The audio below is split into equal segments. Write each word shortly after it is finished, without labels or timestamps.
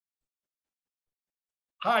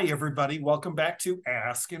Hi, everybody. Welcome back to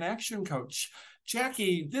Ask an Action Coach.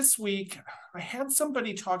 Jackie, this week I had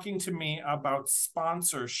somebody talking to me about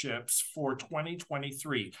sponsorships for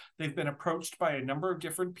 2023. They've been approached by a number of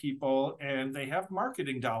different people and they have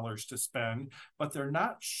marketing dollars to spend, but they're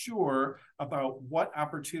not sure about what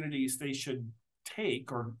opportunities they should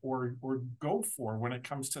take or go for when it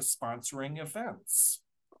comes to sponsoring events.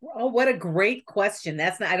 Oh, what a great question.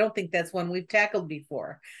 I don't think that's one we've tackled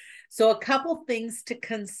before. So a couple things to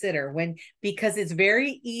consider because it's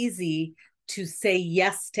very easy to say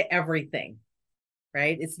yes to everything,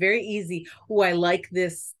 right? It's very easy. Oh, I like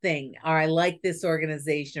this thing, or I like this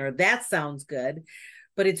organization, or that sounds good.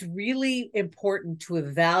 But it's really important to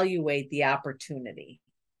evaluate the opportunity.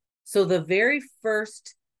 So the very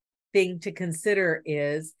first thing to consider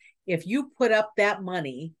is if you put up that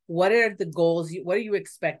money, what are the goals? What are you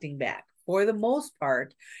expecting back? For the most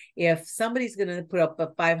part, if somebody's going to put up a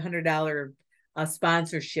 $500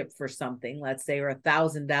 sponsorship for something, let's say, or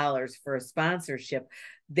 $1,000 for a sponsorship,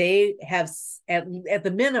 they have at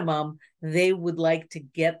the minimum, they would like to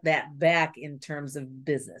get that back in terms of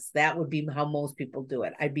business. That would be how most people do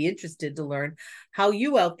it. I'd be interested to learn how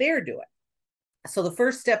you out there do it. So the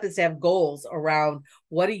first step is to have goals around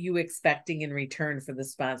what are you expecting in return for the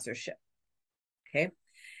sponsorship. Okay.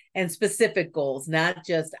 And specific goals, not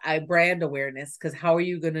just brand awareness, because how are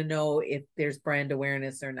you going to know if there's brand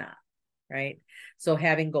awareness or not? Right. So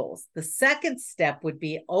having goals. The second step would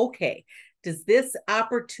be, okay, does this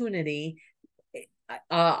opportunity,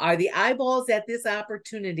 are the eyeballs at this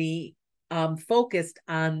opportunity focused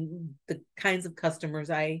on the kinds of customers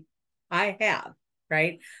I have?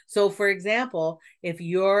 Right. So, for example, if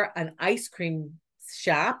you're an ice cream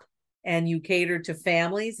shop and you cater to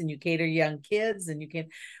families and you cater young kids and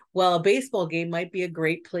a baseball game might be a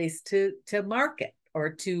great place to market or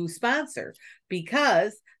to sponsor,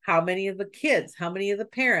 because how many of the kids, how many of the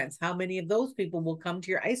parents, how many of those people will come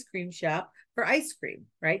to your ice cream shop for ice cream,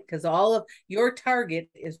 right? Because all of your target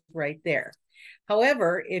is right there.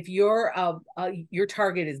 However, if your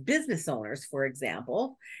target is business owners, for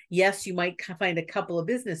example, yes, you might find a couple of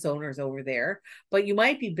business owners over there, but you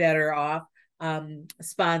might be better off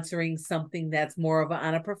sponsoring something that's more of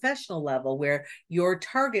on a professional level, where your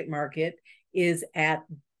target market is at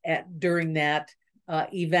during that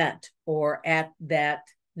event or at that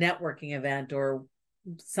networking event or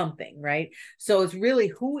something, right? So it's really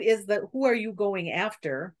who are you going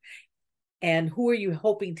after, and who are you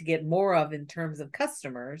hoping to get more of in terms of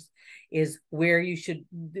customers is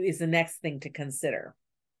the next thing to consider.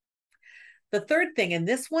 The third thing, and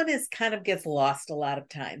this one is kind of gets lost a lot of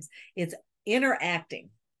times, it's interacting.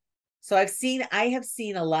 So I have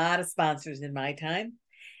seen a lot of sponsors in my time.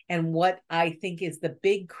 And what I think is the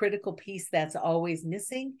big critical piece that's always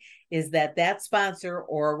missing is that sponsor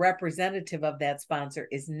or a representative of that sponsor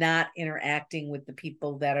is not interacting with the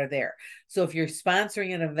people that are there. So if you're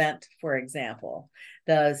sponsoring an event, for example,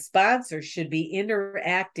 the sponsor should be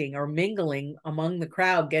interacting or mingling among the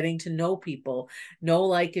crowd, getting to know people, know,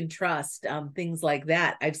 like, and trust, things like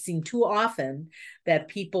that. I've seen too often that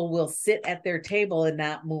people will sit at their table and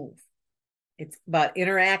not move. It's about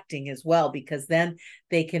interacting as well, because then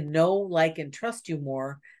they can know, like, and trust you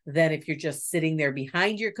more than if you're just sitting there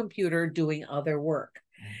behind your computer doing other work.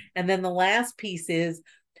 And then the last piece is,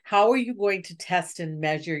 how are you going to test and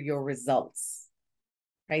measure your results?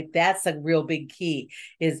 Right? That's a real big key,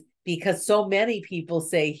 is because so many people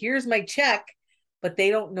say, here's my check, but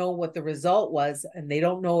they don't know what the result was, and they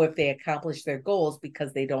don't know if they accomplished their goals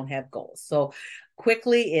because they don't have goals. So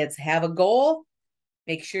quickly, it's have a goal.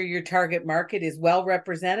 Make sure your target market is well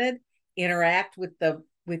represented, interact with the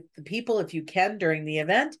people if you can during the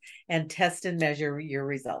event, and test and measure your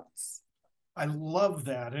results. I love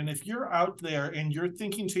that. And if you're out there and you're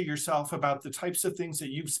thinking to yourself about the types of things that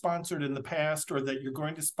you've sponsored in the past or that you're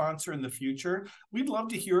going to sponsor in the future, we'd love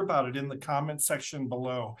to hear about it in the comment section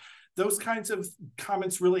below. Those kinds of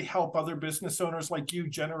comments really help other business owners like you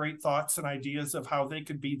generate thoughts and ideas of how they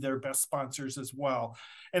could be their best sponsors as well.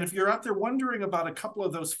 And if you're out there wondering about a couple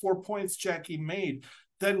of those 4 points Jackie made,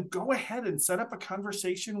 then go ahead and set up a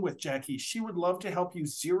conversation with Jackie. She would love to help you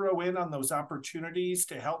zero in on those opportunities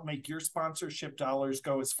to help make your sponsorship dollars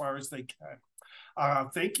go as far as they can.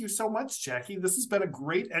 Thank you so much, Jackie. This has been a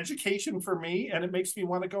great education for me, and it makes me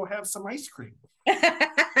want to go have some ice cream.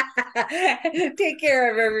 Take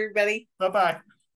care of everybody. Bye-bye.